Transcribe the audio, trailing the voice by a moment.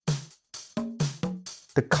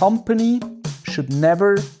the company should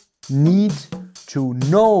never need to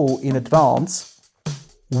know in advance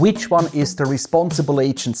which one is the responsible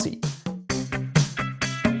agency.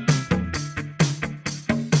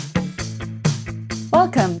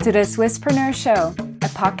 Welcome to the Swisspreneur Show, a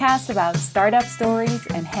podcast about startup stories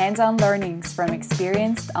and hands-on learnings from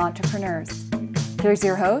experienced entrepreneurs. Here's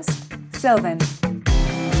your host, Sylvan.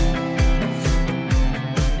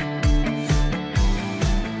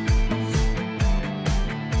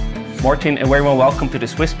 Martin, a very warm welcome to the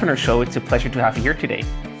Swisspreneur Show. It's a pleasure to have you here today.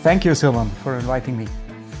 Thank you, Sylvan, for inviting me.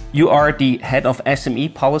 You are the head of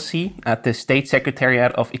SME policy at the State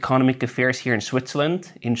Secretariat of Economic Affairs here in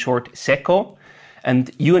Switzerland, in short, SECO. And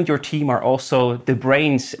you and your team are also the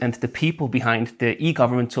brains and the people behind the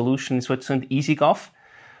e-government solution in Switzerland, EasyGov.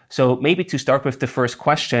 So maybe to start with the first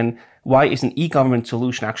question, why is an e-government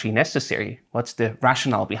solution actually necessary? What's the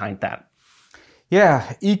rationale behind that?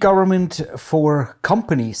 Yeah, e-government for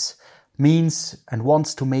companies means and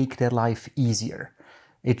wants to make their life easier.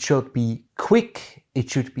 It should be quick,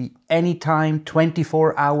 it should be anytime,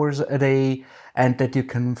 24 hours a day, and that you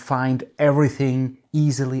can find everything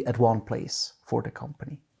easily at one place for the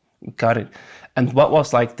company. Got it. And what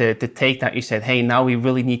was like the take that you said, hey, now we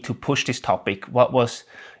really need to push this topic? What was,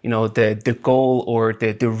 the goal or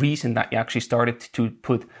the reason that you actually started to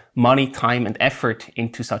put money, time, and effort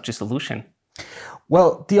into such a solution?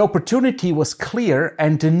 Well, the opportunity was clear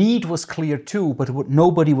and the need was clear too, but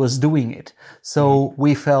nobody was doing it. So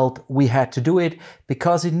we felt we had to do it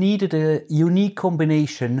because it needed a unique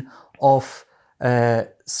combination of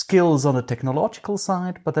skills on the technological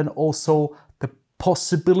side, but then also the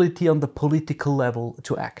possibility on the political level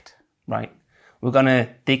to act. Right. We're going to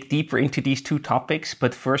dig deeper into these two topics,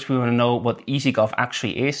 but first we want to know what EasyGov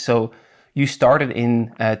actually is. So you started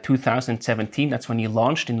in 2017. That's when you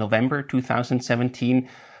launched in November 2017.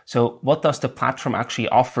 So what does the platform actually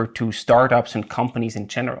offer to startups and companies in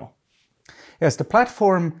general? Yes, the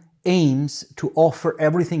platform aims to offer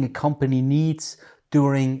everything a company needs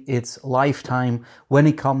during its lifetime when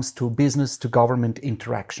it comes to business to government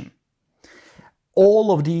interaction.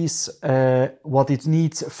 All of these, what it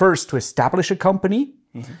needs first to establish a company,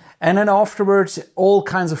 and then afterwards, all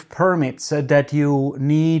kinds of permits that you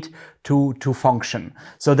need to function.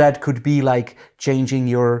 So that could be like changing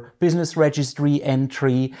your business registry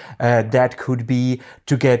entry. That could be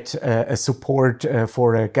to get a support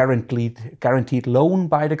for a guaranteed loan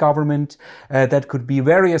by the government. That could be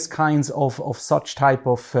various kinds of such type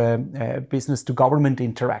of business to government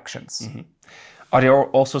interactions. Mm-hmm. Are there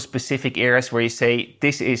also specific areas where you say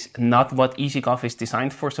this is not what EasyGov is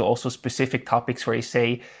designed for? So also specific topics where you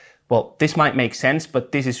say, well, this might make sense,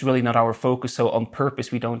 but this is really not our focus. So on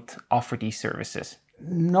purpose, we don't offer these services.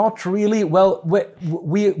 Not really. Well,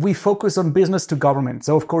 we focus on business to government.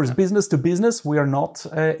 So of course, business to business, we are not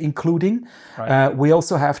including. Right. We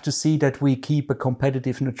also have to see that we keep a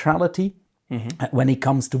competitive neutrality. Mm-hmm. When it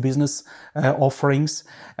comes to business offerings.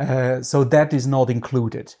 So that is not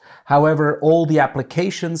included. However, all the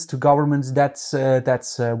applications to governments, that's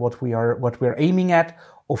what we're aiming at.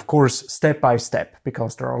 Of course, step by step,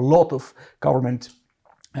 because there are a lot of government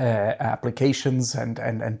applications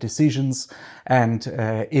and decisions, and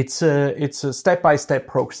it's a step-by-step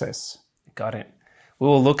process. Got it. We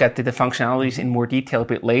will look at the functionalities in more detail a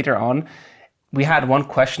bit later on. We had one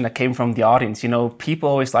question that came from the audience. People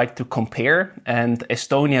always like to compare, and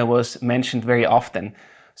Estonia was mentioned very often.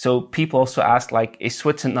 So people also asked, is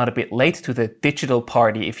Switzerland not a bit late to the digital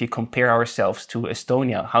party if you compare ourselves to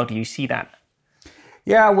Estonia? How do you see that?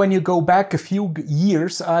 Yeah, when you go back a few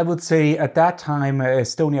years, I would say at that time,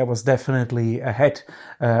 Estonia was definitely ahead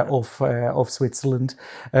of Switzerland.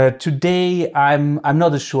 Today, I'm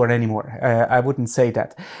not as sure anymore. I wouldn't say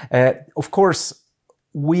that. Of course,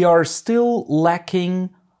 we are still lacking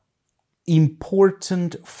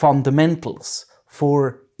important fundamentals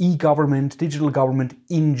for e-government, digital government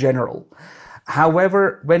in general.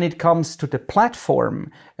 However, when it comes to the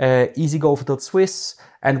platform, EasyGov.Swiss,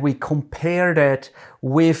 and we compare that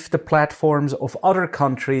with the platforms of other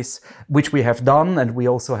countries, which we have done, and we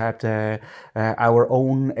also had our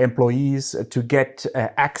own employees to get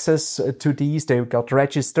access to these. They got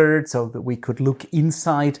registered so that we could look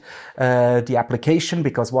inside the application,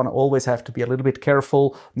 because one always have to be a little bit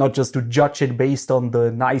careful, not just to judge it based on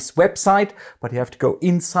the nice website, but you have to go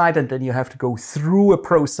inside and then you have to go through a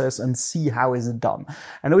process and see how is it done.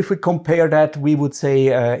 And if we compare that, we would say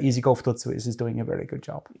EasyGov.Swiss is doing a very good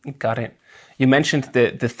job. Got it. You mentioned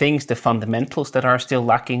the things, the fundamentals that are still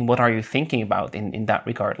lacking. What are you thinking about in that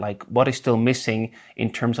regard? What is still missing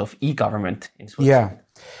in terms of e-government in Switzerland?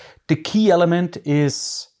 Yeah. The key element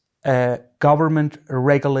is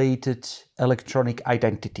government-regulated electronic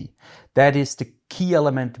identity. That is the key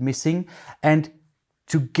element missing. And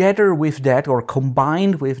together with that, or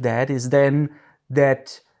combined with that, is then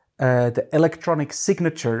that the electronic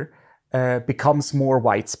signature becomes more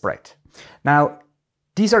widespread. Now,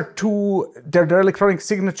 these are the electronic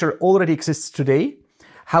signature already exists today.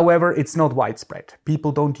 However, it's not widespread.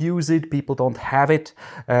 People don't use it, people don't have it,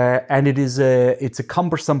 and it's a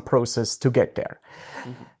cumbersome process to get there.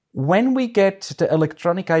 Mm-hmm. When we get the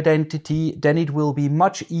electronic identity, then it will be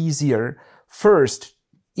much easier, first,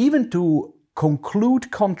 even to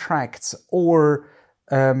conclude contracts or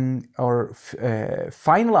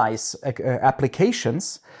finalize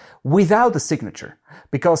applications without a signature,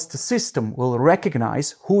 because the system will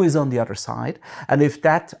recognize who is on the other side. And if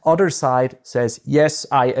that other side says, yes,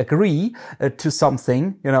 I agree to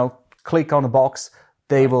something, click on a box,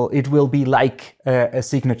 it will be like a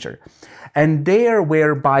signature. And there,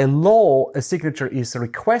 where by law a signature is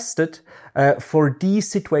requested, for these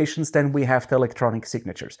situations, then we have the electronic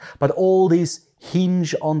signatures. But all these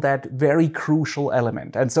hinge on that very crucial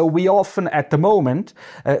element. And so we often, at the moment,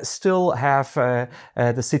 still have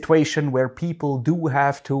the situation where people do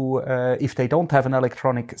have to, if they don't have an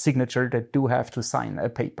electronic signature, they do have to sign a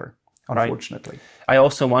paper. Unfortunately. Right. I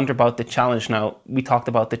also wonder about the challenge. Now, we talked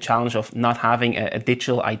about the challenge of not having a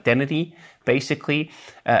digital identity, basically.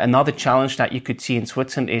 Another challenge that you could see in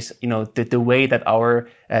Switzerland is, the way that our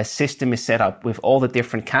system is set up with all the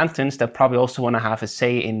different cantons that probably also want to have a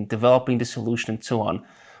say in developing the solution and so on.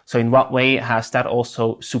 So in what way has that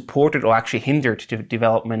also supported or actually hindered the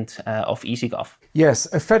development of EasyGov?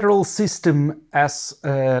 Yes, a federal system as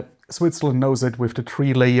Switzerland knows it, with the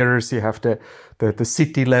 3 layers. You have the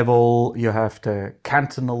city level, you have the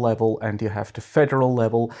cantonal level, and you have the federal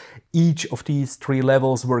level. Each of these 3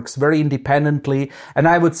 levels works very independently. And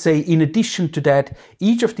I would say, in addition to that,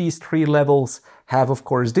 each of these 3 levels have, of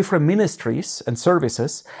course, different ministries and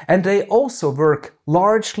services, and they also work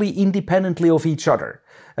largely independently of each other.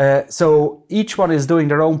 So each one is doing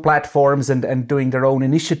their own platforms and doing their own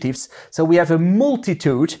initiatives. So we have a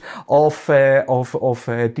multitude of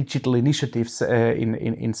digital initiatives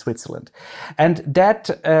in Switzerland, and that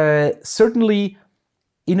certainly,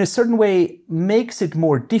 in a certain way, makes it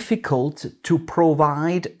more difficult to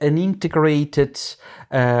provide an integrated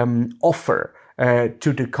offer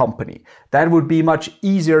to the company. That would be much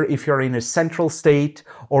easier if you're in a central state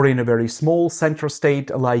or in a very small central state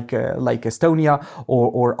like Estonia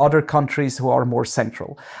or other countries who are more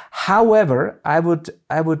central. However, I would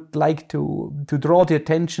like to draw the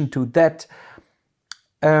attention to that.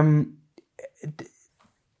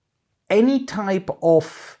 Any type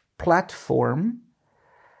of platform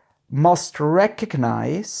must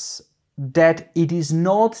recognize that it is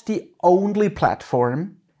not the only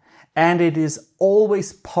platform, and it is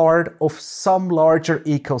always part of some larger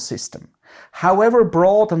ecosystem. However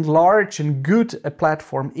broad and large and good a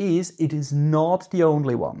platform is, it is not the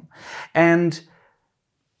only one. And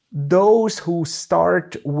those who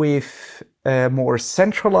start with a more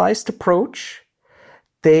centralized approach,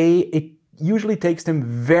 it usually takes them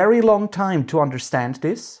very long time to understand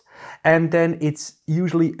this. And then it's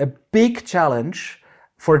usually a big challenge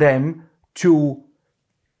for them to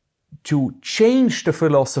change the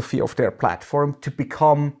philosophy of their platform to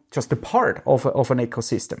become just a part of an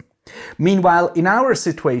ecosystem. Meanwhile, in our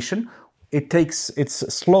situation,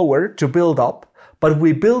 it's slower to build up, but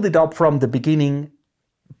we build it up from the beginning,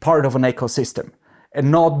 part of an ecosystem, and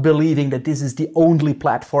not believing that this is the only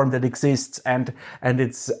platform that exists and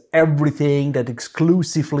it's everything that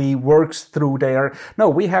exclusively works through there. No,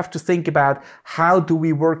 we have to think about how do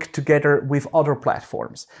we work together with other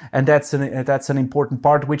platforms. And that's an important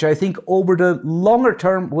part, which I think over the longer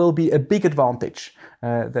term will be a big advantage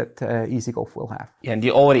that EasyGov will have. Yeah, and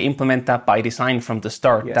you already implement that by design from the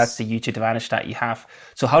start. Yes. That's the huge advantage that you have.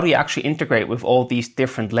 So how do you actually integrate with all these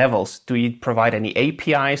different levels? Do you provide any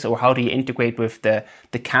APIs, or how do you integrate with the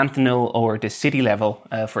cantonal or the city level,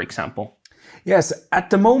 for example? Yes, at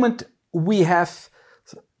the moment we have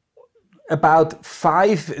about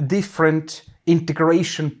 5 different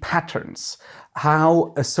integration patterns,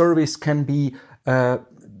 how a service can be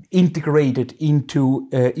integrated into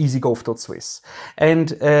EasyGov.Swiss. And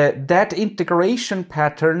that integration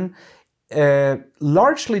pattern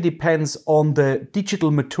largely depends on the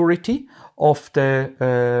digital maturity of the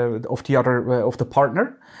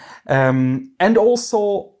partner, and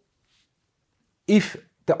also if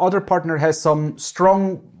the other partner has some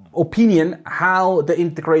strong opinion how the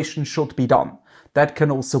integration should be done. That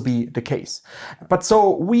can also be the case. But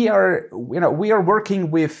so we are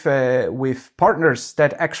working with partners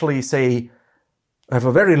that actually say, have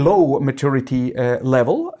a very low maturity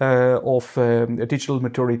level of digital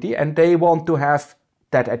maturity, and they want to have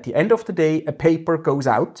that at the end of the day, a paper goes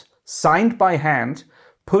out, signed by hand,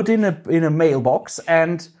 put in a mailbox,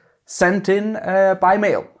 and sent in by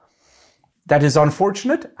mail. That is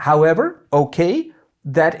unfortunate. However, okay,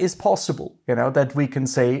 that is possible. That we can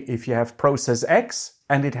say if you have process X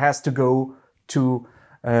and it has to go to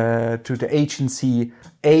the agency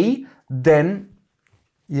A, then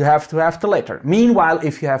you have to have the letter. Meanwhile,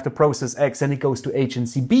 if you have the process X and it goes to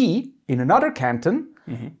agency B in another canton,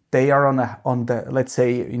 they are on the let's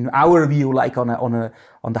say in our view like on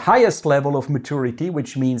the highest level of maturity,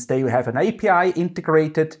 which means they have an API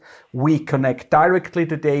integrated. We connect directly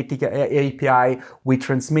to the API. We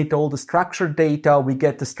transmit all the structured data. We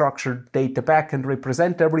get the structured data back and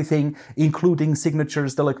represent everything, including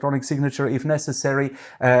signatures, the electronic signature if necessary.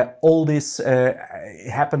 All this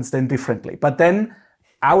happens then differently. But then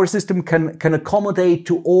our system can accommodate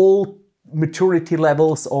to all maturity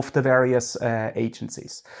levels of the various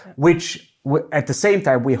agencies, which at the same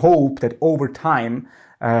time we hope that over time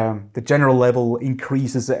the general level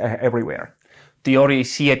increases everywhere. Do you already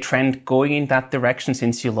see a trend going in that direction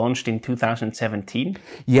since you launched in 2017?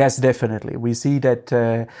 Yes, definitely. We see that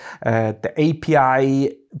the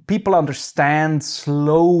API, people understand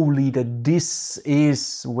slowly that this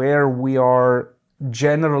is where we are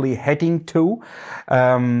generally heading to.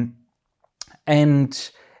 And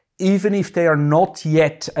even if they are not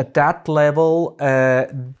yet at that level,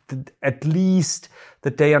 at least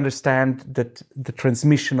that they understand that the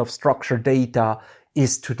transmission of structured data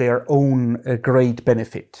is to their own great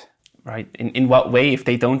benefit. Right. In what way, if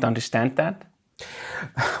they don't understand that?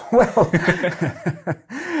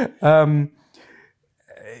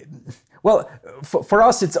 Well, for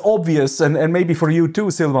us it's obvious, and maybe for you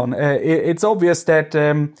too, Silvan, it's obvious that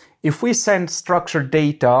if we send structured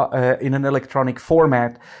data in an electronic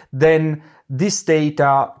format, then this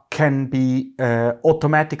data can be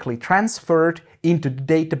automatically transferred into the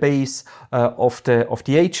database of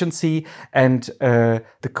the agency, and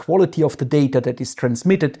the quality of the data that is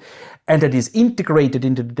transmitted and that is integrated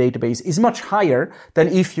into the database is much higher than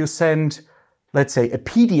if you send, let's say, a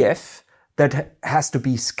PDF that has to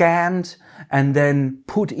be scanned and then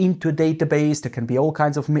put into a database. There can be all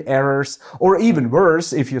kinds of errors, or even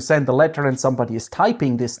worse, if you send a letter and somebody is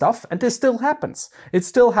typing this stuff, and this still happens. It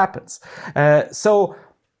still happens. So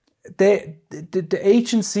the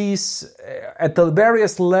agencies at the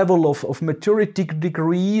various level of maturity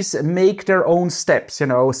degrees make their own steps.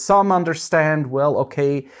 Some understand, well,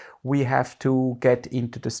 okay, we have to get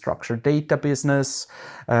into the structured data business.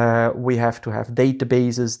 We have to have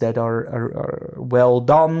databases that are well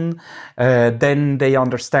done. Then they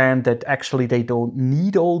understand that actually they don't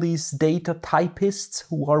need all these data typists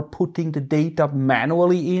who are putting the data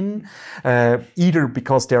manually in, either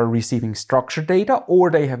because they are receiving structured data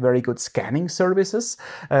or they have very good scanning services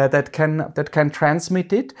that can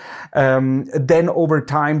transmit it. Then over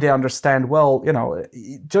time they understand, well,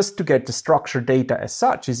 just to get the structured data as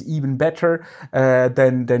such is even better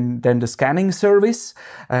than the scanning service,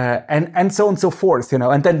 and so on and so forth,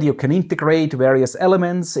 and then you can integrate various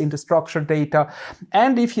elements into structured data.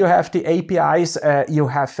 And if you have the APIs, you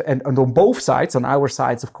have, and on both sides, on our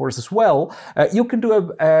sides of course as well, you can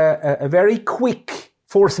do a very quick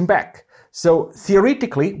forth and back. So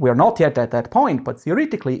theoretically, we're not yet at that point, but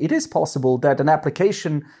theoretically it is possible that an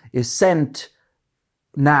application is sent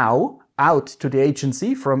now out to the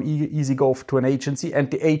agency from EasyGov to an agency,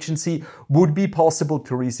 and the agency would be possible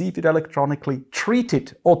to receive it electronically, treat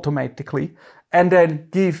it automatically, and then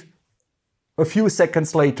give a few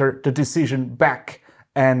seconds later the decision back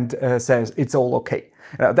and says it's all okay.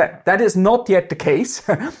 That is not yet the case,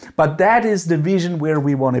 but that is the vision where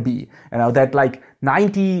we want to be. That like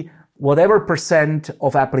 90%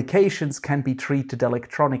 of applications can be treated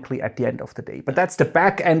electronically at the end of the day. But that's the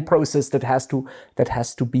back-end process that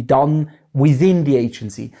has to be done within the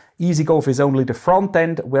agency. EasyGov is only the front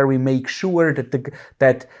end where we make sure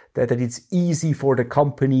that it's easy for the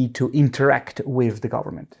company to interact with the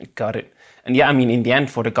government. Got it. And yeah, in the end,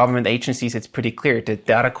 for the government agencies, it's pretty clear that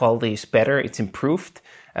data quality is better, it's improved,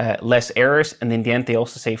 less errors, and in the end, they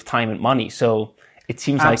also save time and money. So it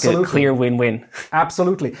seems Absolutely. Like a clear win-win.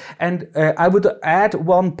 Absolutely. And I would add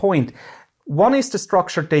one point. One is the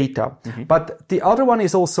structured data, but the other one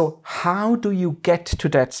is also how do you get to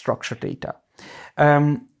that structured data?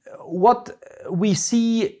 What we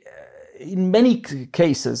see in many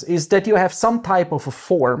cases is that you have some type of a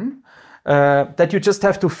form that you just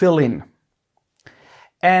have to fill in.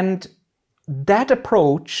 And that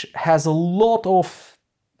approach has a lot of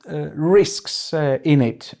risks in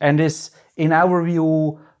it, and is, in our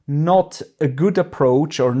view, not a good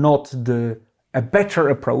approach or not a better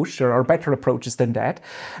approach. There are better approaches than that.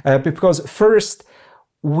 Because first,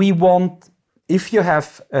 we want, if you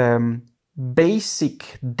have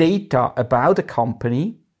basic data about a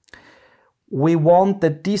company, we want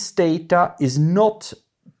that this data is not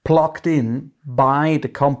plugged in by the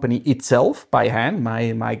company itself by hand.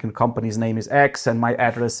 My company's name is X and my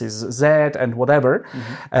address is Z and whatever.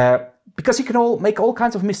 Because you can make all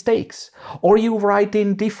kinds of mistakes, or you write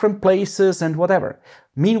in different places and whatever.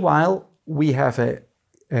 Meanwhile, we have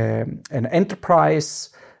an enterprise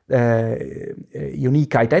unique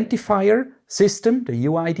identifier system, the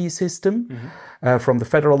UID system, from the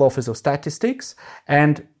Federal Office of Statistics,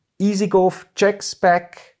 and EasyGov checks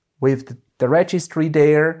back with the registry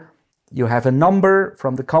there. You have a number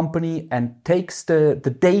from the company and takes the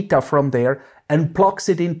data from there and plugs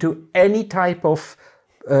it into any type of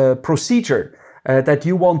procedure that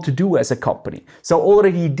you want to do as a company. So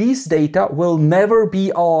already this data will never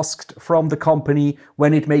be asked from the company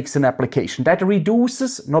when it makes an application. That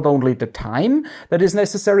reduces not only the time that is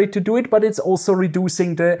necessary to do it, but it's also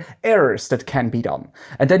reducing the errors that can be done.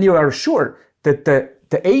 And then you are sure that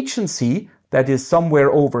the agency that is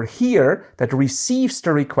somewhere over here that receives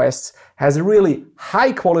the requests has really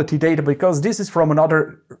high quality data, because this is from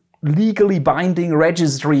another legally binding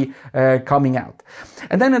registry coming out.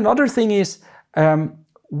 And then another thing is,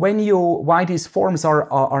 why these forms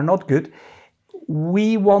are not good,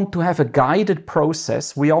 we want to have a guided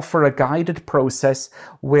process. We offer a guided process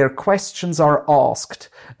where questions are asked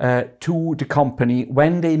to the company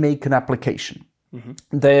when they make an application.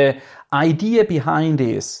 The idea behind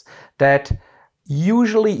is that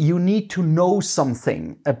usually you need to know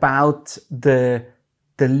something about the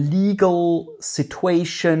legal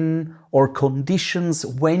situation or conditions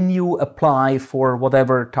when you apply for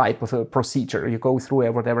whatever type of a procedure. You go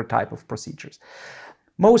through whatever type of procedures.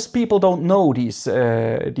 Most people don't know these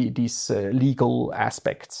legal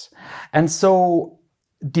aspects. And so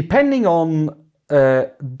depending on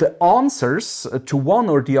the answers to one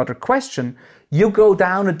or the other question, you go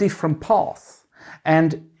down a different path.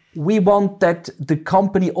 And we want that the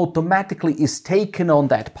company automatically is taken on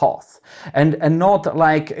that path, and not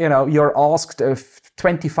like, you're asked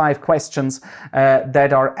 25 questions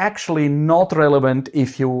that are actually not relevant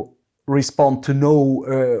if you respond to no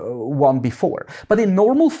one before. But in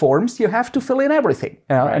normal forms, you have to fill in everything,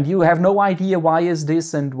 right. And you have no idea why is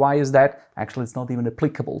this and why is that. Actually, it's not even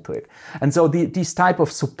applicable to it. And so this type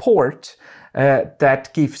of support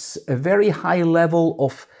that gives a very high level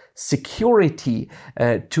of security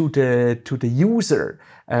to the user,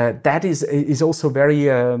 that is also very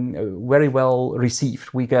well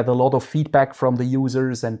received. We get a lot of feedback from the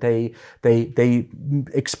users, and they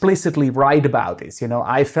explicitly write about this.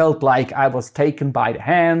 I felt like I was taken by the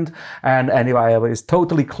hand, and I was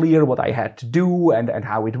totally clear what I had to do and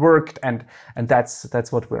how it worked, and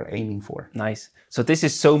that's what we're aiming for. Nice. So this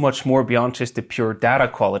is so much more beyond just the pure data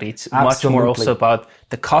quality. It's Absolutely. Much more also about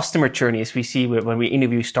the customer journey, as we see when we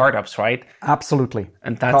interview startups, right? Absolutely.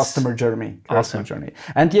 And that's customer journey. Awesome. Customer journey.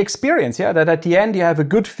 And the experience, that at the end you have a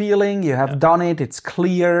good feeling, you have done it, it's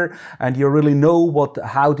clear, and you really know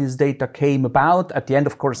how this data came about. At the end,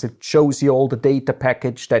 of course, it shows you all the data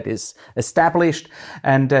package that is established,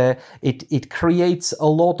 and it creates a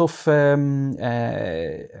lot of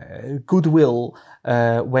goodwill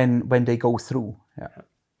when they go through. Yeah.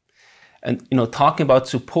 And, talking about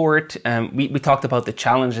support, we talked about the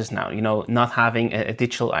challenges now, not having a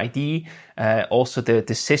digital ID, also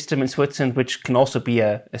the system in Switzerland, which can also be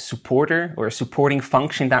a supporter or a supporting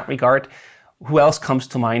function in that regard. Who else comes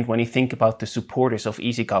to mind when you think about the supporters of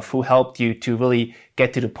EasyGov? Who helped you to really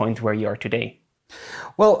get to the point where you are today?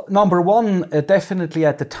 Well, number one, definitely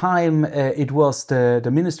at the time, it was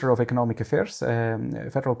the Minister of Economic Affairs,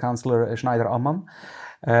 Federal Councillor Schneider-Ammann.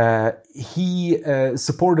 He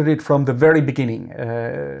supported it from the very beginning,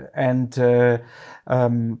 and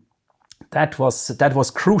that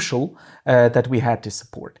was crucial that we had this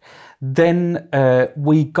support. Then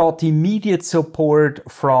we got immediate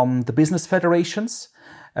support from the business federations,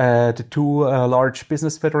 the two large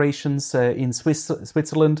business federations in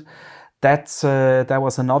Switzerland. That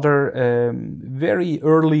was another very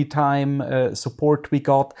early time support we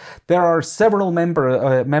got. There are several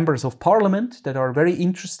members of parliament that are very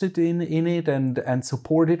interested in it and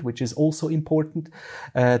support it, which is also important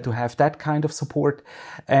to have that kind of support.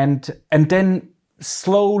 And then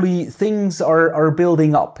slowly things are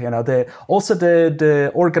building up.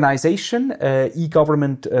 The organization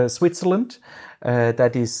e-Government Switzerland.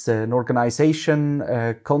 That is an organization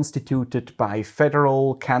constituted by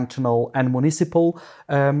federal, cantonal, and municipal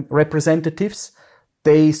representatives.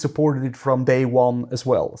 they supported it from day one as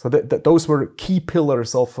well. So those were key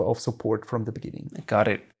pillars of support from the beginning. Got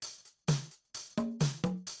it.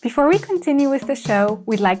 Before we continue with the show,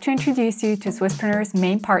 we'd like to introduce you to Swisspreneurs'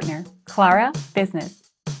 main partner, Klara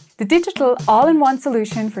Business, the digital all-in-one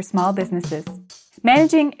solution for small businesses.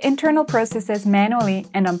 Managing internal processes manually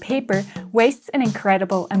and on paper wastes an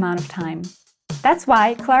incredible amount of time. That's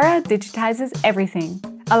why Klara digitizes everything,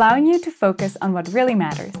 allowing you to focus on what really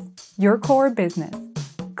matters, your core business.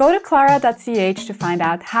 Go to klara.ch to find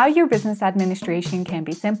out how your business administration can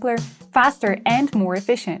be simpler, faster, and more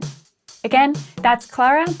efficient. Again, that's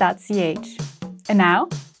klara.ch. And now,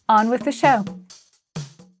 on with the show.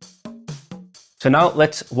 So now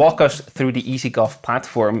let's walk us through the EasyGov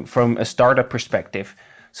platform from a startup perspective.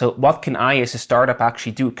 So what can I as a startup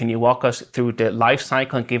actually do? Can you walk us through the life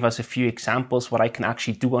cycle and give us a few examples what I can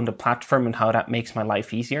actually do on the platform and how that makes my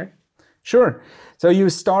life easier? Sure. So you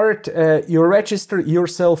start, you register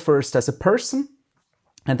yourself first as a person.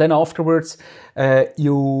 And then afterwards,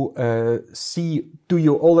 you see, do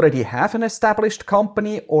you already have an established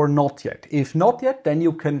company or not yet? If not yet, then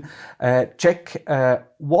you can check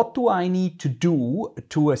what do I need to do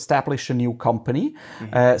to establish a new company.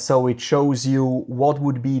 So it shows you what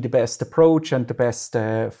would be the best approach and the best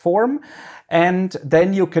form. And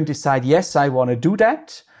then you can decide, yes, I want to do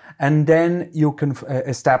that. And then you can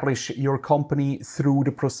establish your company through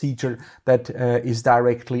the procedure that is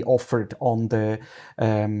directly offered on the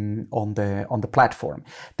platform.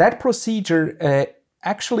 That procedure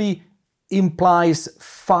actually implies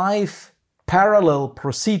 5 parallel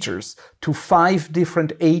procedures to 5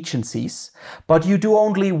 different agencies, but you do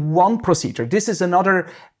only one procedure. This is another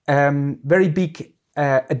very big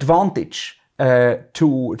advantage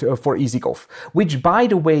for EasyGov, which, by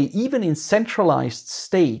the way, even in centralized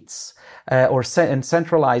states and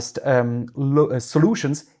centralized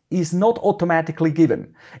solutions, is not automatically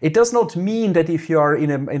given. It does not mean that if you are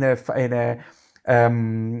in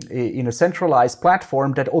a centralized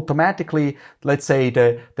platform, that automatically, let's say,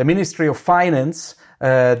 the Ministry of Finance,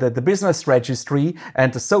 the business registry,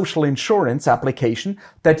 and the social insurance application,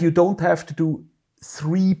 that you don't have to do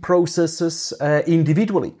 3 processes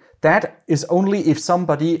individually. That is only if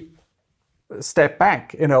somebody step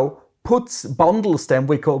back, bundles them.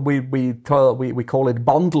 We call it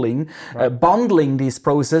bundling, right. Bundling these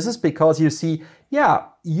processes, because you see,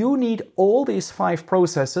 you need all these 5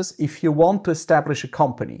 processes if you want to establish a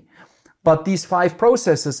company. But these 5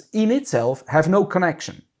 processes in itself have no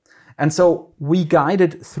connection. And so we guide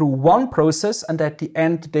it through one process, and at the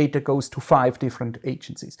end, the data goes to 5 different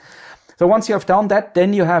agencies. So once you have done that,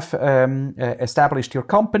 then you have established your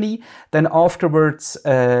company. Then afterwards,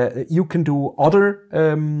 you can do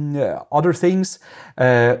other things.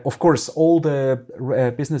 Of course, all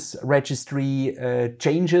the business registry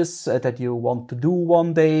changes that you want to do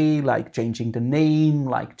one day, like changing the name,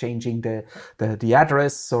 like changing the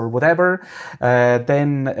address or whatever.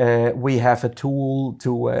 Then we have a tool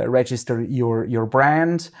to register your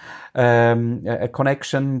brand, a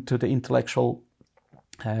connection to the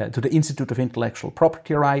Institute of Intellectual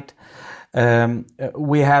Property Right.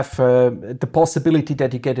 We have the possibility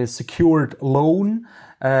that you get a secured loan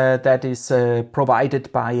that is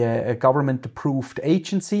provided by a government-approved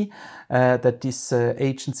agency, that this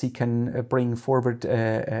agency can bring forward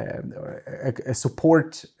a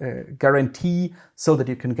support guarantee so that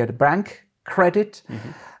you can get a bank credit.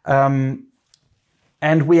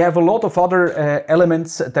 And we have a lot of other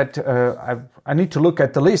elements that I need to look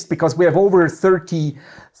at the list, because we have over 30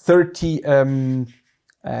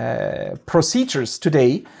 procedures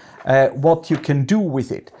today, what you can do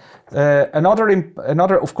with it.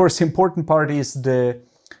 Another, of course, important part is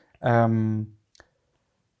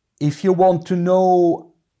if you want to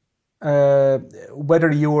know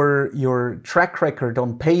whether your track record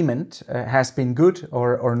on payment has been good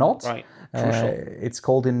or not. Right. It's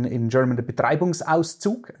called in German the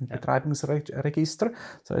Betreibungsauszug, Betreibungsregister.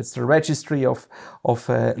 So it's the registry of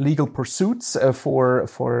legal pursuits for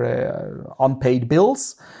unpaid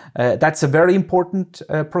bills. That's a very important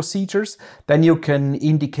procedures. Then you can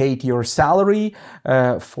indicate your salary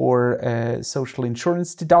for social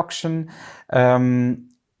insurance deduction,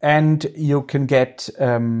 and you can get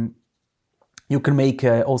you can make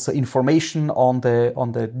also information on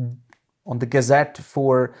the Gazette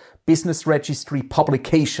for business registry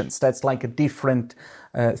publications. That's like a different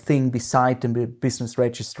thing beside the business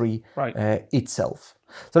registry itself.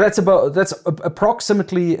 So that's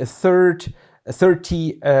approximately 30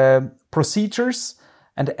 procedures,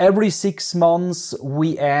 and every 6 months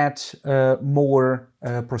we add more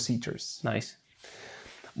procedures. Nice.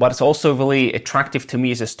 what's also really attractive to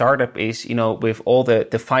me as a startup is, with all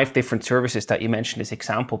the 5 different services that you mentioned as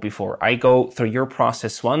example before, I go through your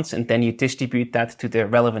process once and then you distribute that to the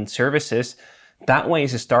relevant services. That way,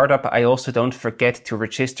 as a startup, I also don't forget to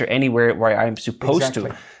register anywhere where I'm supposed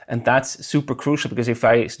to. And that's super crucial, because if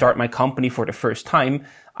I start my company for the first time,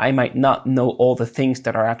 I might not know all the things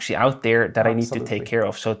that are actually out there that I need to take care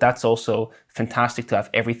of. So that's also fantastic to have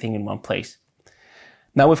everything in one place.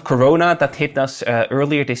 Now with Corona that hit us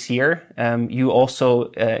earlier this year, you also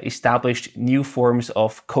established new forms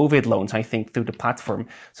of COVID loans, I think, through the platform.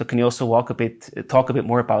 So can you also talk a bit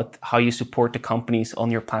more about how you support the companies on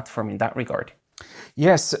your platform in that regard?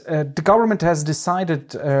 Yes, the government has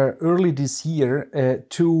decided early this year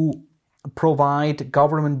to provide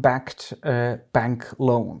government-backed bank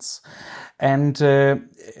loans. And that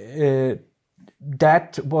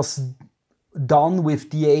was done with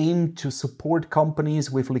the aim to support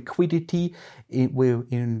companies with liquidity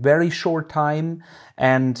in very short time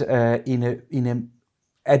and at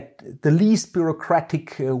the least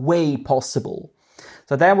bureaucratic way possible.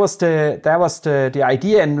 So that was the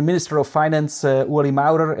idea. And the Minister of Finance, Ueli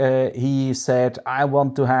Maurer, he said, I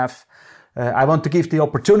want to give the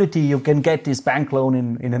opportunity. You can get this bank loan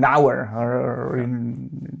in an hour or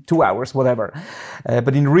in 2 hours, whatever,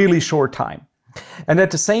 but in really short time. And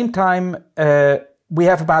at the same time, we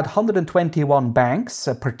have about 121 banks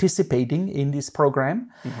participating in this program.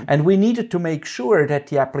 Mm-hmm. And we needed to make sure that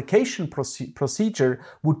the application procedure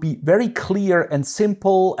would be very clear and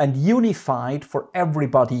simple and unified for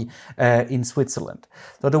everybody in Switzerland.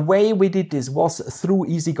 So the way we did this was through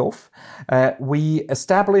EasyGov. We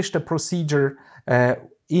established a procedure in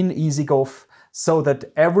EasyGov so that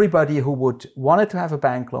everybody who wanted to have a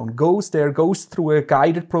bank loan goes through a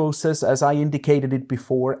guided process, as I indicated it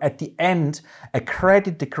before. At the end, a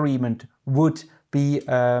credit agreement would be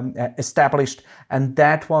established, and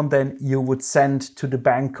that one then you would send to the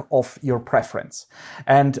bank of your preference.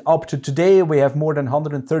 And up to today, we have more than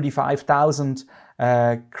 135,000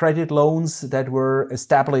 credit loans that were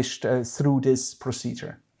established through this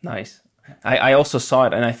procedure. Nice. I also saw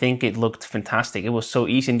it, and I think it looked fantastic. It was so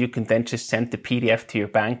easy, and you can then just send the PDF to your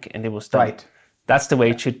bank, and it was done. Right. That's the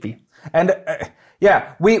way it should be. And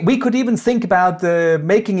we could even think about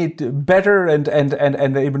making it better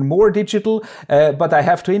and even more digital. But I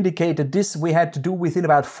have to indicate that this we had to do within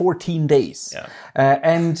about 14 days. Yeah.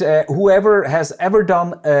 And whoever has ever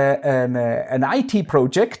done an IT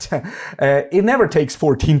project, it never takes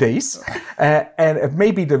 14 days. And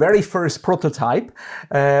maybe the very first prototype.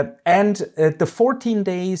 And the 14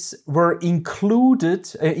 days were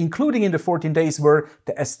including in the 14 days were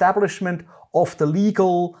the establishment of the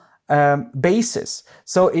legal basis.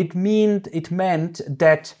 So it meant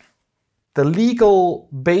that the legal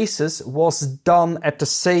basis was done at the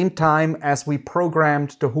same time as we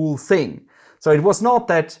programmed the whole thing. So it was not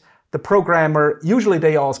that the programmer, usually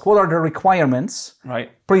they ask, what are the requirements? Right.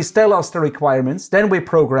 Please tell us the requirements. Then we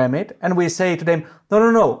program it and we say to them,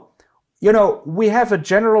 no. We have a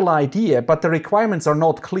general idea, but the requirements are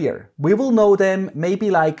not clear. We will know them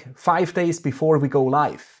maybe like 5 days before we go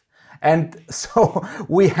live. And so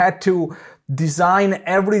we had to design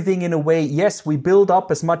everything in a way, yes, we build up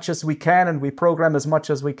as much as we can and we program as much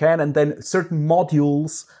as we can, and then certain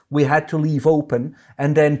modules we had to leave open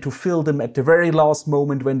and then to fill them at the very last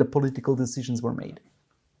moment when the political decisions were made.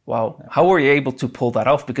 Wow. How were you able to pull that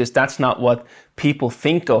off? Because that's not what people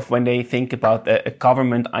think of when they think about a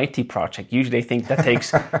government IT project. Usually they think that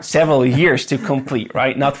takes several years to complete,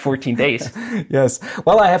 right? Not 14 days. Yes.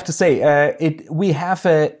 Well, I have to say, we have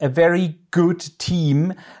a very good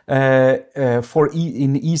team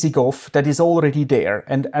in EasyGov that is already there.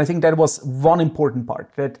 And I think that was one important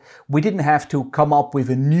part, that we didn't have to come up with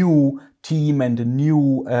a new team and a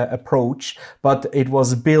new approach, but it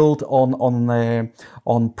was built on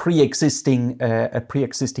pre-existing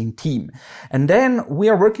team. And then we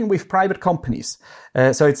are working with private companies.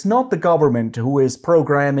 So it's not the government who is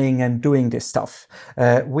programming and doing this stuff.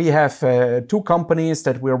 We have 2 companies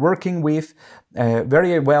that we're working with,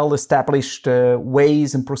 very well established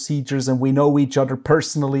ways and procedures, and we know each other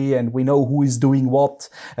personally and we know who is doing what.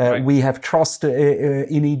 Right. We have trust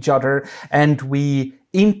in each other, and we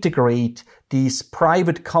integrate these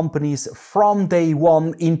private companies from day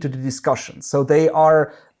one into the discussion. So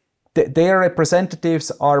their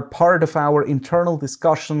representatives are part of our internal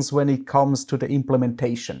discussions when it comes to the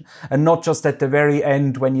implementation, and not just at the very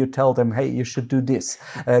end when you tell them, hey, you should do this.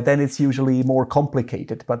 Then it's usually more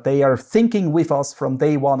complicated, but they are thinking with us from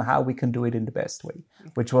day one how we can do it in the best way,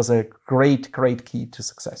 which was a great key to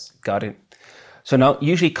success. Got it. So now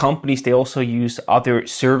usually companies, they also use other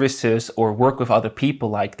services or work with other people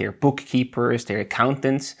like their bookkeepers, their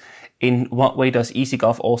accountants. In what way does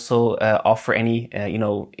EasyGov also offer any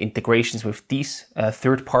integrations with these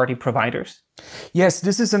third-party providers? Yes,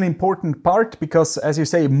 this is an important part because, as you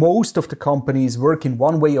say, most of the companies work in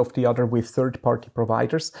one way or the other with third-party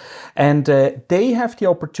providers. And they have the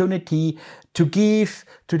opportunity to give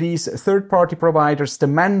to these third-party providers the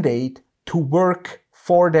mandate to work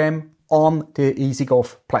for them on the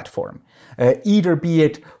EasyGov platform. Either be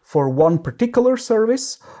it for one particular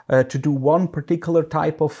service, to do one particular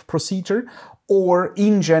type of procedure, or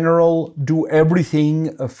in general, do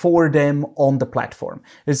everything for them on the platform.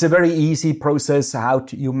 It's a very easy process how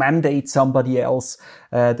you mandate somebody else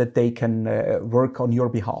that they can work on your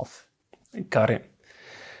behalf. Got it.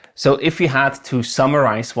 So if you had to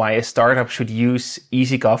summarize why a startup should use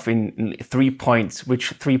EasyGov in 3 points, which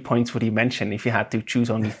 3 points would you mention if you had to choose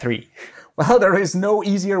only 3? Well, there is no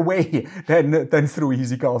easier way than through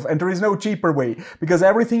EasyGov, and there is no cheaper way, because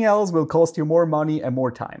everything else will cost you more money and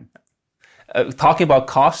more time. Talking about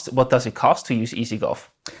cost, what does it cost to use EasyGov?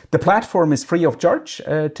 The platform is free of charge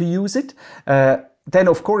to use it. Then,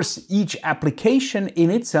 of course, each application in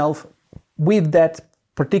itself with that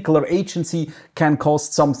particular agency can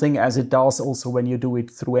cost something, as it does also when you do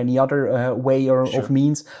it through any other way or of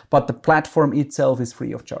means. But the platform itself is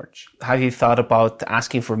free of charge. Have you thought about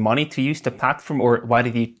asking for money to use the platform, or why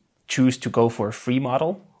did you choose to go for a free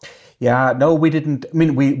model? Yeah, no, we didn't. I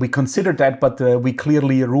mean, we considered that, but we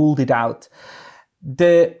clearly ruled it out.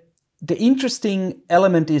 The interesting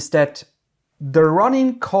element is that the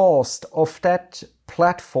running cost of that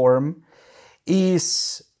platform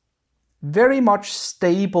is very much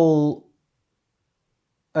stable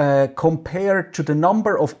compared to the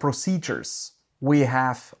number of procedures we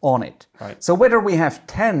have on it. Right. So whether we have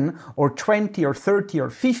 10 or 20 or 30 or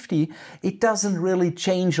 50, it doesn't really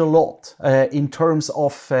change a lot in terms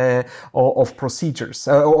of procedures,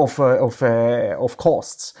 of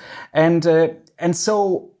costs. And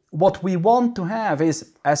so what we want to have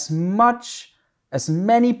is as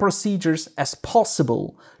many procedures as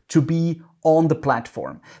possible to be on the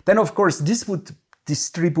platform. Then, of course, this would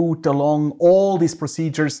distribute along all these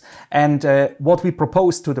procedures. And what we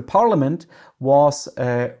proposed to the Parliament was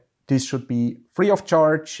this should be free of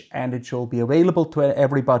charge and it should be available to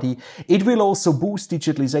everybody. It will also boost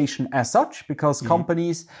digitalization as such, because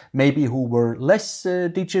companies maybe who were less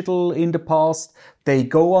digital in the past, they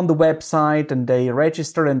go on the website and they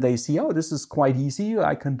register and they see, oh, this is quite easy.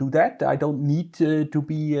 I can do that. I don't need to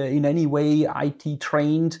be in any way IT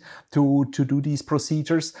trained to do these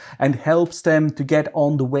procedures, and helps them to get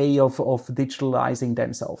on the way of digitalizing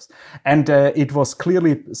themselves. And it was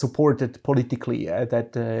clearly supported politically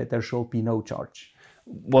that there should be no charge.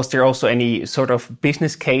 Was there also any sort of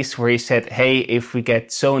business case where you said, hey, if we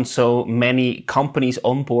get so and so many companies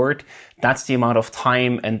on board, that's the amount of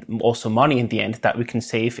time and also money in the end that we can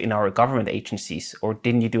save in our government agencies? Or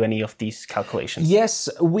didn't you do any of these calculations? Yes,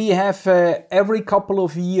 we have every couple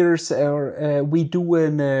of years we do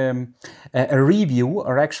a review,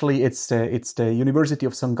 or actually it's the University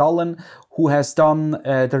of St. Gallen who has done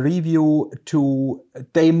the review.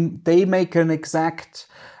 They make an exact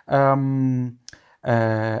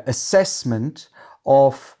assessment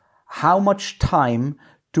of how much time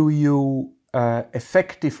do you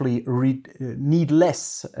effectively need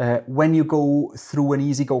less when you go through an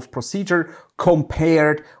EasyGov procedure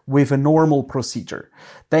compared with a normal procedure.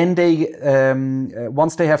 Then they,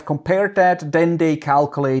 once they have compared that, then they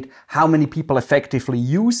calculate how many people effectively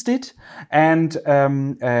used it, and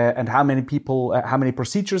how many people, how many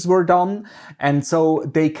procedures were done. And so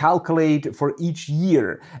they calculate for each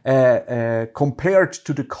year, compared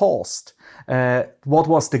to the cost, what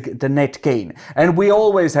was the net gain. And we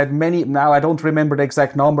always had many, now I don't remember the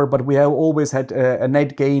exact number, but we have always had a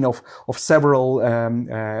net gain of several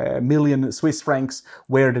million Swiss francs,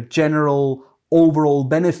 where the general overall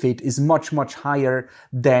benefit is much, much higher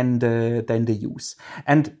than the use.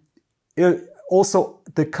 And also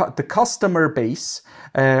the customer base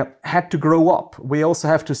had to grow up. We also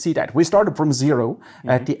have to see that. We started from zero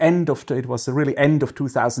at the end of, it was really end of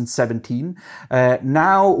 2017.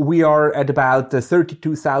 Now we are at about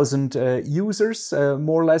 32,000 users,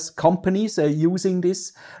 more or less, companies using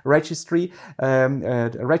this registry,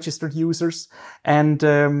 registered users. And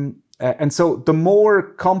so the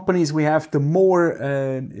more companies we have, the more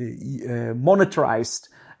monetized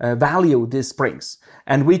value this brings.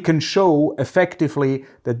 And we can show effectively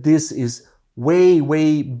that this is way,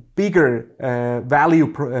 way bigger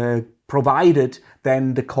value provided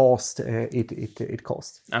than the cost it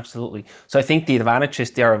costs. Absolutely. So I think the advantages,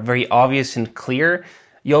 they are very obvious and clear.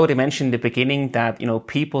 You already mentioned in the beginning that,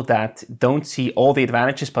 people that don't see all the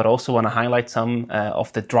advantages, but also want to highlight some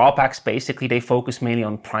of the drawbacks, basically, they focus mainly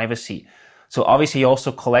on privacy. So obviously you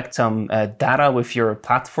also collect some data with your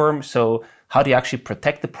platform. So how do you actually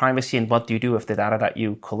protect the privacy, and what do you do with the data that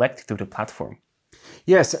you collect through the platform?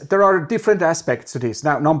 Yes, there are different aspects to this.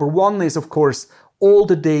 Now, number one is, of course, all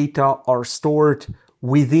the data are stored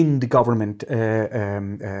within the government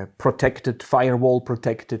protected, firewall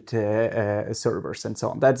protected servers and so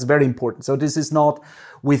on. That's very important. So this is not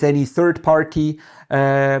with any third-party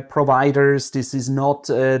providers. This is not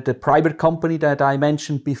the private company that I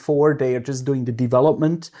mentioned before. They are just doing the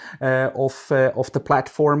development of the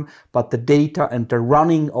platform, but the data and the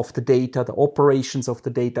running of the data, the operations of the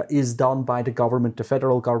data is done by the government, the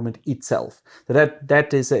federal government itself. So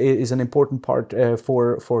that is an important part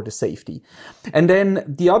for the safety. And then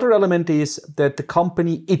the other element is that the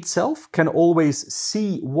company itself can always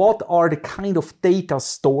see what are the kind of data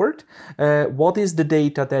stored, what is the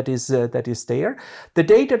data that is there. The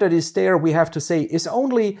data that is there, we have to say, is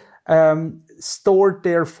only stored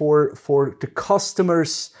there for the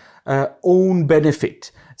customer's own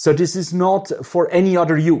benefit. So this is not for any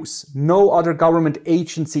other use. No other government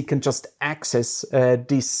agency can just access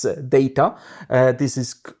this data. This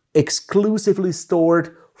is exclusively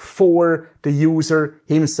stored for the user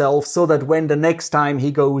himself, so that when the next time he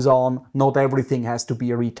goes on, not everything has to be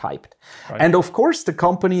retyped. Right. And of course, the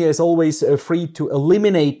company is always free to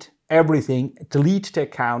eliminate everything, delete the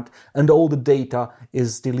account, and all the data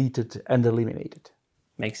is deleted and eliminated.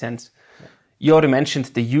 Makes sense. Yeah. You already mentioned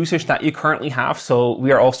the users that you currently have, so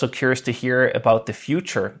we are also curious to hear about the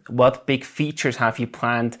future. What big features have you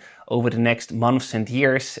planned over the next months and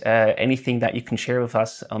years? Anything that you can share with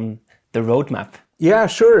us on the roadmap? Yeah,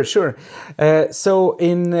 sure. So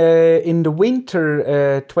in the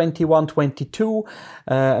winter 21-22,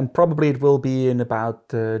 and probably it will be in about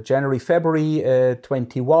January, February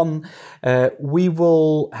 21, we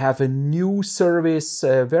will have a new service,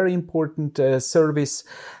 a very important service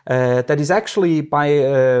that is actually by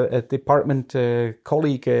a department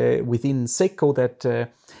colleague within SECO that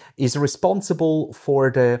is responsible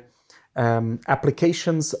for the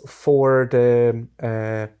applications for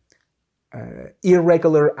the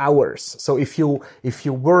irregular hours. So if you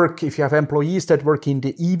have employees that work in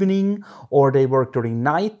the evening, or they work during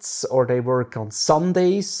nights, or they work on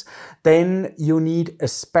Sundays, then you need a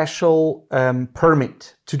special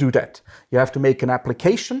permit to do that. You have to make an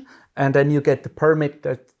application, and then you get the permit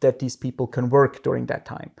that these people can work during that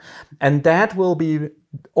time. And that will be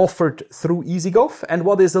offered through EasyGov. And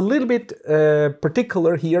what is a little bit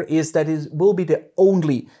particular here is that it will be the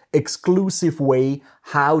only exclusive way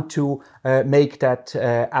how to make that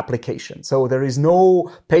application. So there is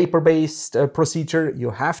no paper-based procedure. You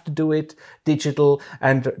have to do it digital,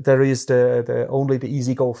 and there is only the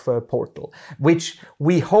EasyGov portal, which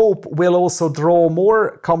we hope will also draw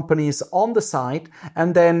more companies on the site,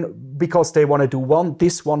 and then because they want to do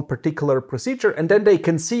this one particular procedure, and then they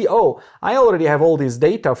can see, oh, I already have all this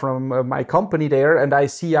data from my company there, and I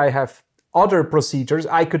see I have other procedures.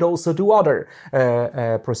 I could also do other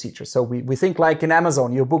procedures. So we think like in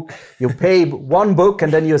Amazon, you pay one book,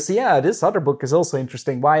 and then you see, this other book is also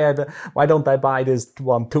interesting. Why don't I buy this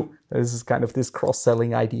one too? This is kind of this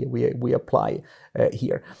cross-selling idea we apply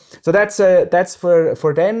here. So that's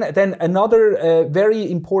for then. Then another very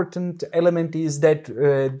important element is that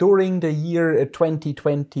during the year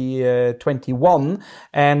 2020, 21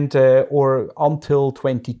 and or until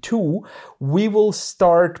 22, we will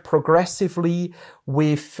start progressively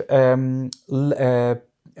with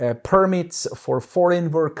permits for foreign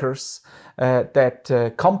workers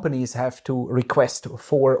that companies have to request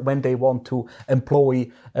for when they want to employ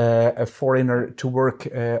a foreigner to work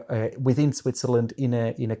within Switzerland in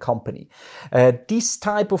a company. This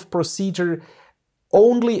type of procedure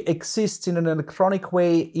only exists in an electronic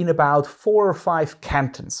way in about 4 or 5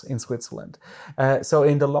 cantons in Switzerland. So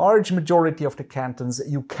in the large majority of the cantons,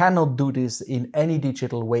 you cannot do this in any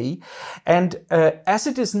digital way. And as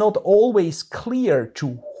it is not always clear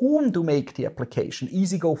to whom to make the application,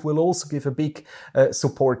 EasyGov will also give a big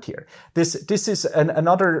support here. This is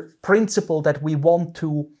another principle that we want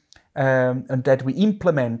to and that we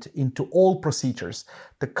implement into all procedures.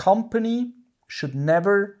 The company should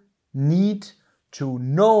never need to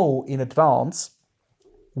know in advance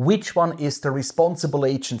which one is the responsible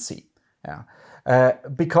agency.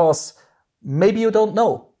 Because maybe you don't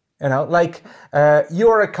know.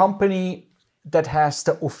 You're a company that has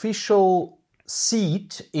the official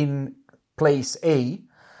seat in place A,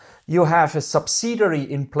 you have a subsidiary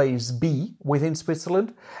in place B within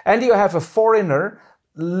Switzerland, and you have a foreigner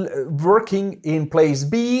working in place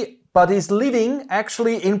B, but is living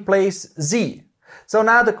actually in place Z. So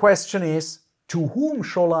now the question is, to whom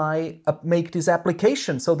shall I make this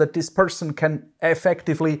application so that this person can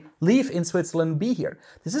effectively live in Switzerland and be here?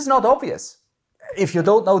 This is not obvious. If you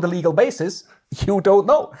don't know the legal basis, you don't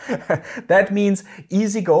know. That means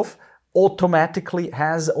EasyGov automatically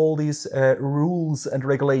has all these rules and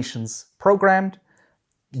regulations programmed.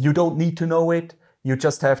 You don't need to know it. You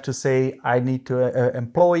just have to say, I need to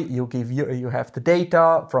employ. You have the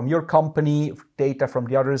data from your company, data from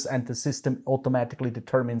the others, and the system automatically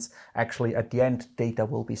determines actually at the end, data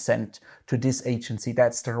will be sent to this agency.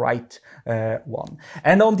 That's the right one.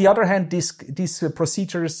 And on the other hand, these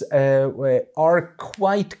procedures are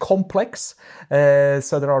quite complex.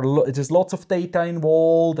 So there's lots of data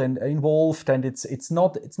involved, and it's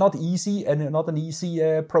not easy and not an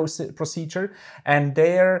easy procedure. And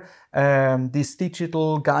there, this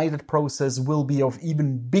digital guided process will be of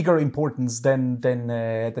even bigger importance than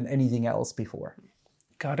anything else before.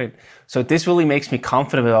 Got it. So this really makes me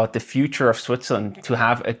confident about the future of Switzerland, to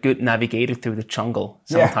have a good navigator through the jungle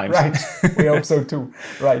sometimes. Yeah, right. We hope so too.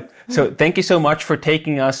 Right. So thank you so much for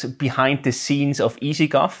taking us behind the scenes of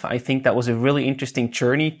EasyGov. I think that was a really interesting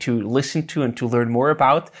journey to listen to and to learn more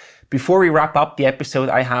about. Before we wrap up the episode,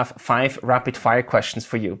 I have 5 rapid fire questions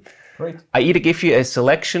for you. Great. I either give you a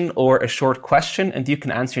selection or a short question, and you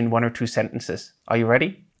can answer in 1 or 2 sentences. Are you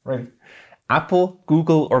ready? Ready. Apple,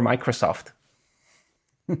 Google, or Microsoft?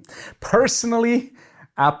 Personally,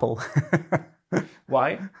 Apple.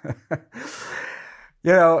 Why?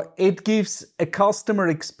 It gives a customer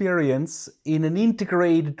experience in an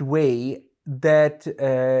integrated way that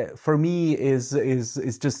for me is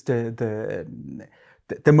just the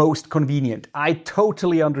most convenient. I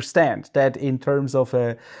totally understand that in terms of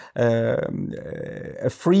a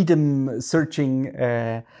freedom searching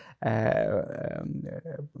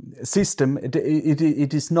system,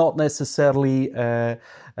 it is not necessarily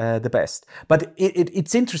the best. But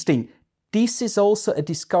it's interesting. This is also a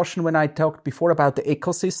discussion when I talked before about the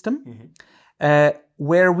ecosystem,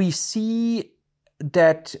 where we see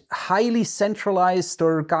that highly centralized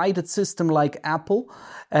or guided system like Apple,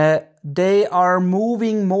 they are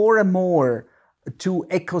moving more and more to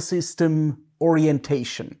ecosystem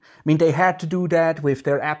orientation. I mean, they had to do that with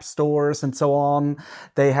their app stores and so on.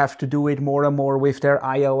 They have to do it more and more with their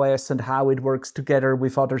iOS and how it works together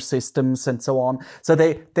with other systems and so on. So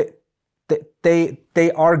they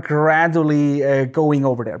are gradually going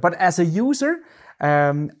over there. But as a user,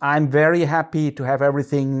 I'm very happy to have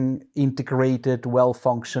everything integrated, well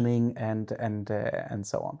functioning, and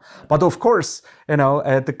so on. But of course,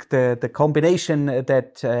 the combination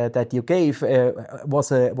that you gave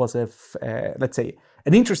was a let's say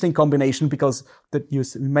an interesting combination, because that you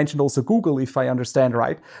mentioned also Google, if I understand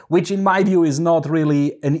right, which in my view is not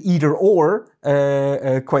really an either or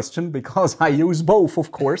question, because I use both,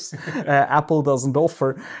 of course. Apple doesn't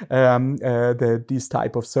offer these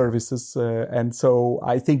type of services, and so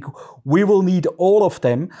I think we will need all of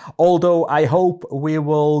them. Although I hope we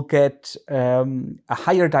will get a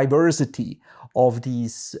higher diversity of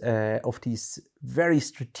these very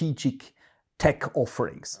strategic tech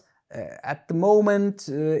offerings. At the moment,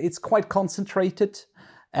 it's quite concentrated,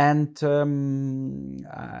 and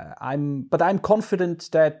I'm confident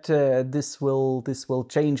that this will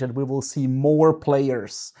change, and we will see more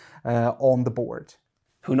players on the board.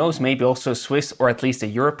 Who knows? Maybe also a Swiss or at least a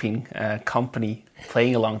European company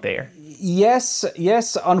playing along there. Yes.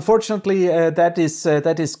 Unfortunately, that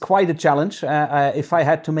is quite a challenge. If I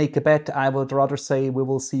had to make a bet, I would rather say we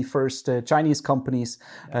will see first Chinese companies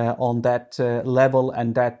on that level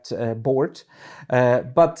and that board.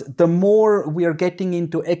 But the more we are getting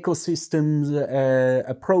into ecosystems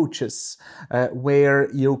approaches, where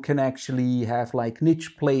you can actually have like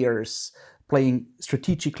niche players playing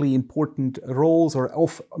strategically important roles or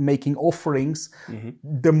making offerings,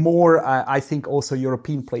 the more I think also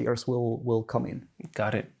European players will come in.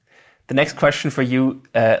 Got it. The next question for you,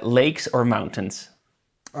 lakes or mountains?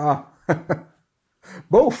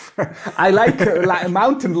 Both. I like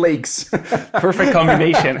mountain lakes. Perfect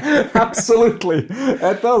combination. Absolutely.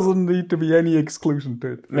 That doesn't need to be any exclusion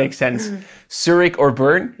to it. Makes sense. Zurich or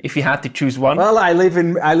Bern, if you had to choose one? Well, I live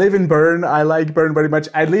in Bern. I like Bern very much.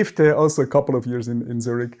 I lived also a couple of years in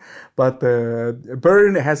Zurich, but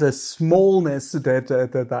Bern has a smallness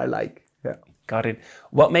that I like. Yeah. Got it.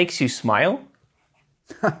 What makes you smile?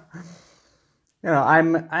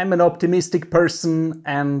 I'm an optimistic person,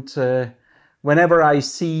 and whenever I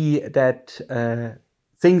see that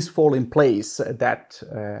things fall in place, that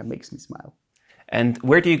makes me smile. And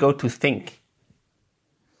where do you go to think?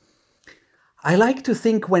 I like to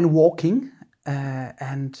think when walking,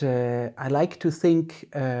 I like to think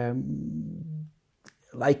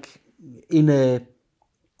like in a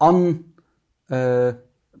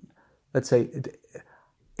let's say,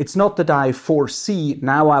 it's not that I foresee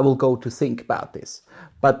now I will go to think about this,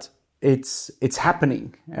 but it's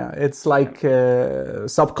happening. It's like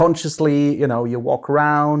subconsciously, you walk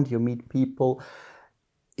around, you meet people.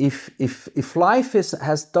 If life is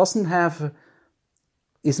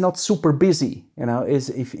not super busy,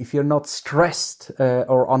 if you're not stressed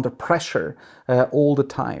or under pressure all the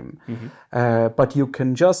time, but you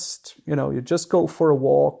can just, you just go for a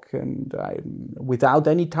walk and without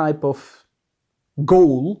any type of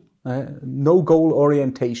goal, no goal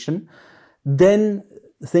orientation, then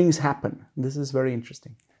things happen. This is very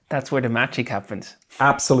interesting. That's where the magic happens.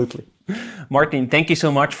 Absolutely. Martin, thank you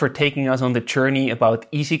so much for taking us on the journey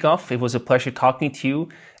about EasyGov. It was a pleasure talking to you,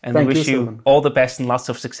 and we wish you all the best and lots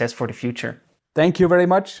of success for the future. Thank you very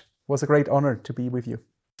much. It was a great honor to be with you.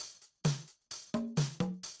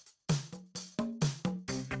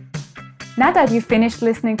 Now that you've finished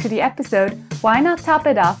listening to the episode, why not top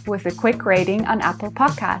it off with a quick rating on Apple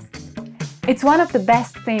Podcasts? It's one of the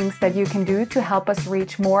best things that you can do to help us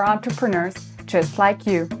reach more entrepreneurs just like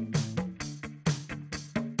you.